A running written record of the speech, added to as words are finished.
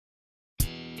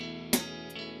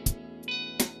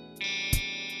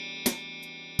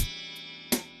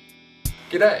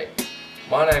G'day,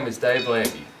 my name is Dave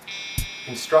Sempai,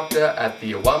 instructor at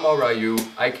the Iwama Ryu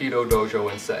Aikido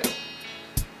Dojo in Sale.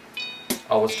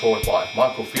 I was taught by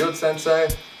Michael Field Sensei,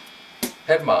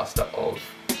 headmaster of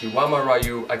Iwama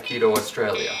Ryu Aikido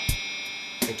Australia,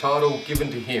 a title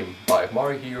given to him by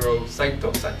Morihiro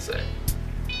Saito Sensei,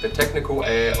 the technical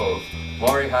heir of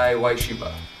Morihei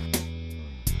Ueshiba.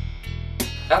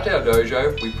 At our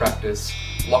dojo, we practice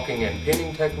locking and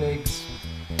pinning techniques,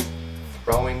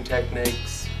 throwing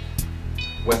techniques,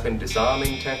 weapon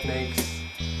disarming techniques,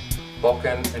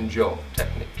 bokken and jo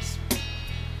techniques.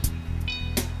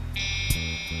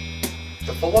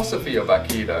 The philosophy of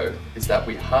Aikido is that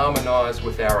we harmonize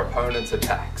with our opponent's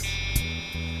attacks,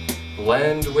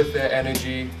 blend with their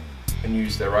energy, and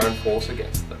use their own force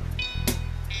against them.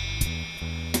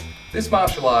 This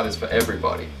martial art is for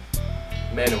everybody,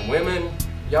 men and women,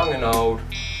 young and old,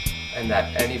 and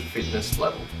at any fitness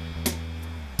level.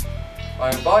 I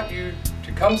invite you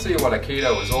to come see what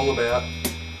Aikido is all about.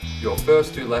 Your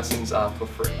first 2 lessons are for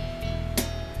free.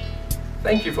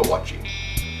 Thank you for watching.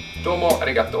 Domo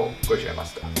arigatou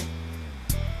gozaimashita.